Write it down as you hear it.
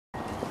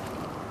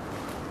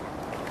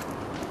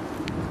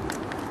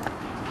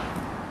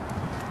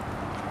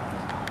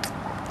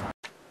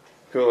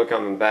Cooler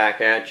coming back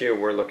at you.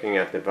 We're looking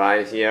at the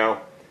Vizio,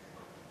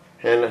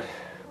 and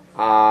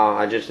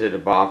I just did a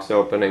box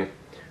opening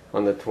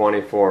on the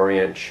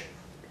 24-inch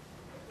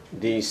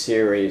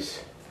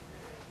D-Series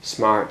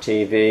smart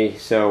TV.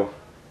 So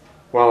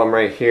while I'm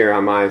right here, I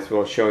might as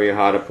well show you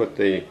how to put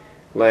the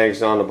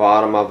legs on the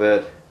bottom of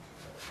it.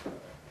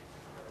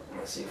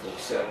 Let's see if we'll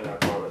set it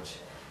up on it.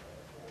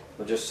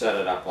 We'll just set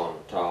it up on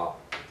the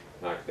top,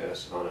 like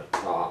this, on the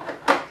top.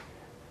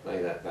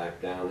 Lay that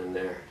back down in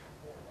there.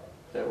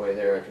 That way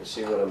there I can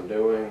see what I'm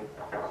doing.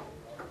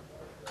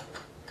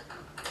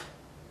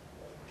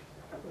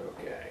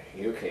 Okay,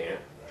 you can't,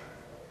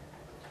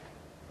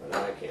 but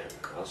I can.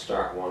 I'll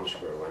start one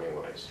screw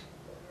anyways.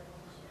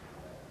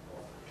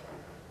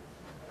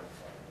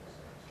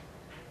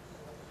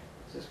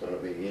 This is going to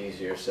be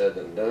easier said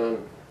than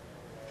done.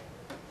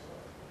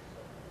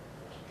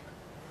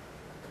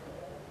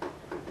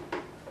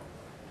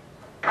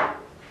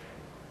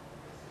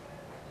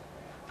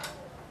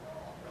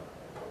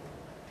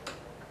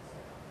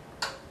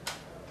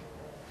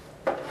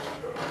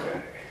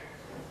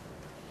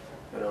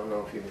 I don't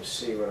know if you can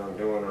see what I'm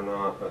doing or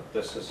not, but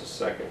this is the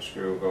second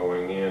screw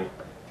going in.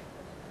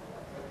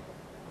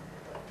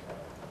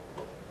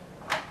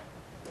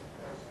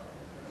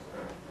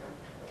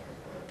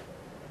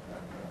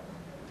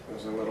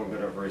 There's a little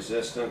bit of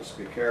resistance.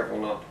 Be careful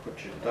not to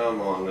put your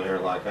thumb on there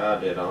like I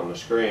did on the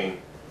screen.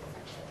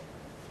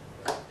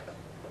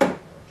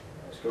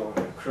 It's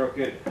going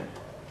crooked.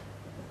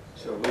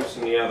 So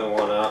loosen the other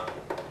one up.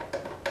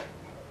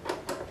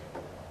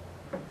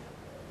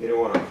 You don't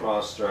want to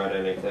cross thread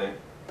anything.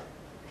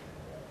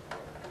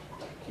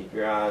 Keep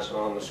your eyes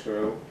on the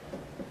screw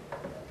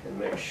and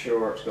make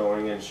sure it's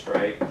going in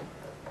straight.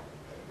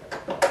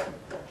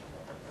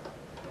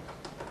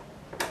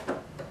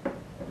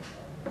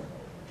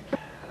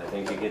 I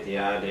think you get the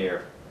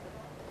idea.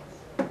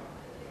 Put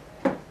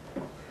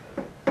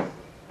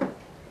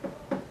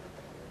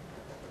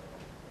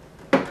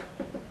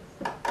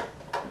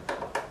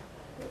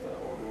that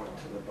one went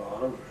to the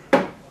bottom.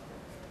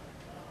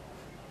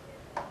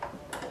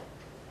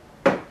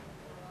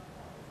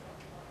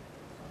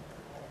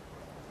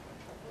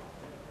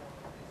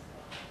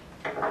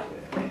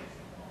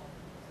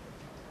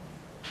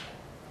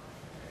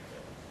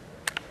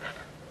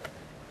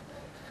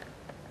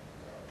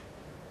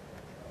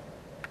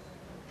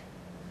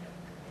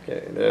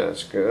 Okay,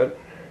 that's good.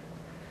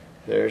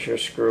 There's your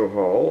screw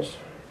holes.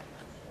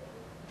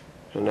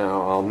 And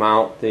now I'll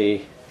mount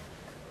the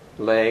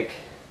leg.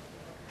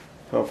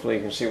 Hopefully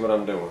you can see what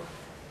I'm doing.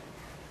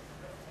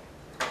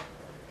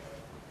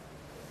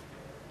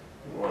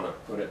 You want to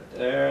put it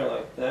there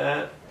like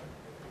that.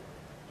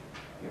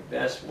 Your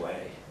best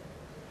way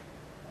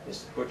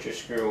is to put your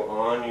screw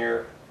on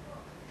your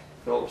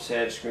Phillips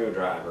head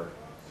screwdriver.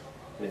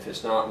 And if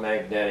it's not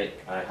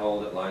magnetic, I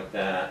hold it like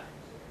that.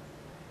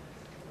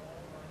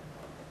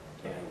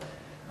 And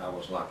I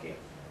was lucky.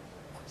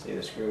 See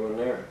the screw in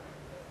there?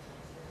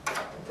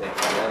 Take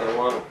the other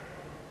one,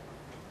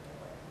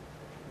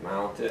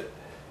 mount it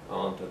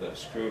onto the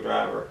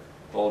screwdriver,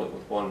 hold it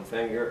with one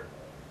finger,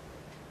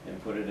 and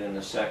put it in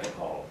the second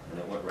hole, and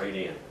it went right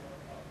in.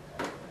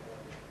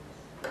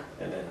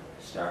 And then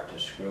start to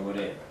screw it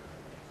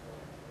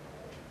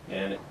in.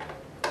 And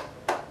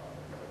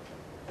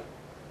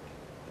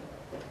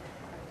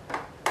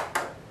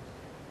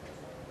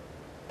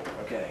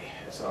okay,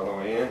 it's all the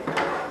way in.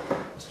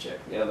 Let's check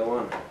the other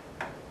one.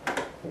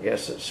 I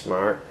guess it's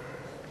smart.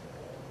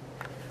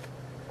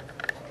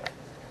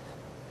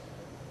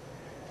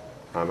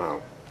 I'm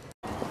out.